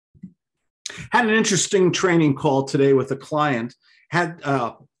Had an interesting training call today with a client. Had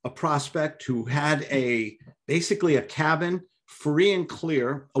a prospect who had basically a cabin free and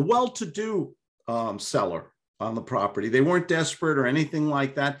clear, a well-to-do seller on the property. They weren't desperate or anything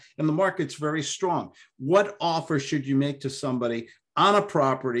like that, and the market's very strong. What offer should you make to somebody on a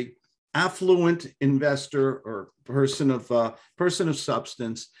property, affluent investor or person of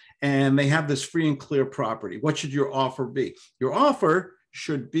substance, and they have this free and clear property? What should your offer be? Your offer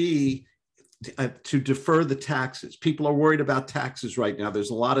should be to defer the taxes. People are worried about taxes right now. There's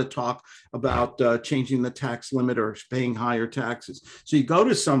a lot of talk about changing the tax limit or paying higher taxes. So you go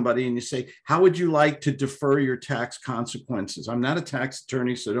to somebody and you say, how would you like to defer your tax consequences? I'm not a tax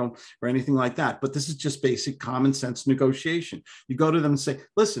attorney, so don't, or anything like that, but this is just basic common sense negotiation. You go to them and say,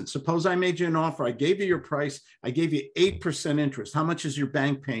 listen, suppose I made you an offer. I gave you your price. I gave you 8% interest. How much is your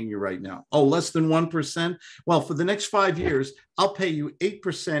bank paying you right now? Oh, less than 1%. Well, for the next 5 years, I'll pay you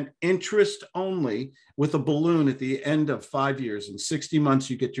 8% interest only with a balloon at the end of 5 years. In 60 months,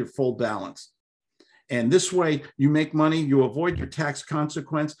 you get your full balance. And this way you make money, you avoid your tax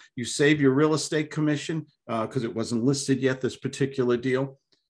consequence, you save your real estate commission because it wasn't listed yet, this particular deal.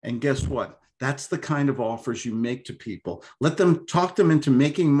 And guess what? That's the kind of offers you make to people. Let them talk them into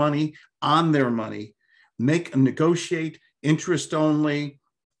making money on their money, negotiate interest only,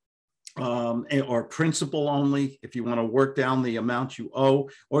 or principal only if you want to work down the amount you owe,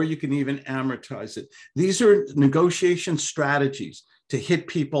 or you can even amortize it. These are negotiation strategies to hit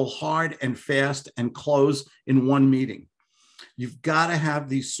people hard and fast and close in one meeting. You've got to have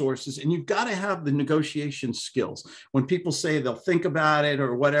these sources, and you've got to have the negotiation skills. When people say they'll think about it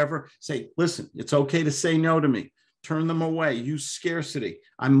or whatever, say, listen, it's okay to say no to me. Turn them away. Use scarcity.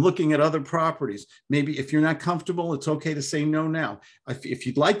 I'm looking at other properties. Maybe if you're not comfortable, it's okay to say no now. If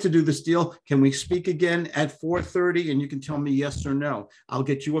you'd like to do this deal, can we speak again at 4:30 and you can tell me yes or no? I'll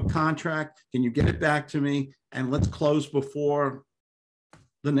get you a contract. Can you get it back to me? And let's close before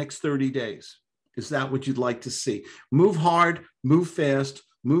the next 30 days. Is that what you'd like to see? Move hard, move fast,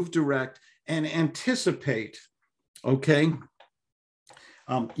 move direct, and anticipate, okay?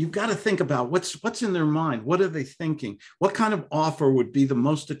 You've got to think about what's in their mind. What are they thinking? What kind of offer would be the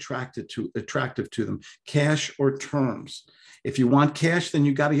most attractive to them? Cash or terms? If you want cash, then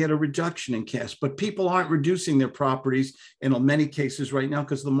you got to get a reduction in cash. But people aren't reducing their properties in many cases right now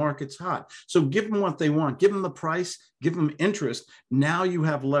because the market's hot. So give them what they want. Give them the price. Give them interest. Now you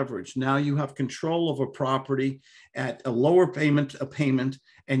have leverage. Now you have control of a property at a lower payment,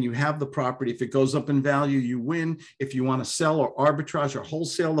 and you have the property. If it goes up in value, you win. If you want to sell or arbitrage or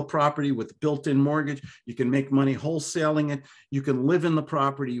wholesale the property with built-in mortgage, you can make money wholesaling it. You can live in the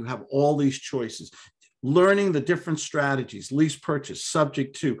property. You have all these choices. Learning the different strategies: lease purchase,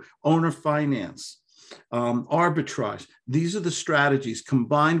 subject to, owner finance, arbitrage. These are the strategies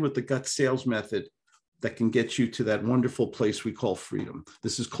combined with the gut sales method that can get you to that wonderful place we call freedom.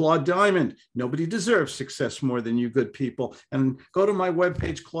 This is Claude Diamond. Nobody deserves success more than you good people. And go to my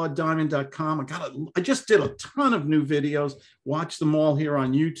webpage, claudediamond.com. I just did a ton of new videos. Watch them all here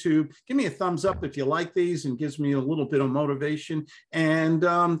on YouTube. Give me a thumbs up if you like these and gives me a little bit of motivation. And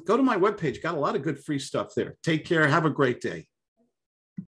go to my webpage. Got a lot of good free stuff there. Take care. Have a great day.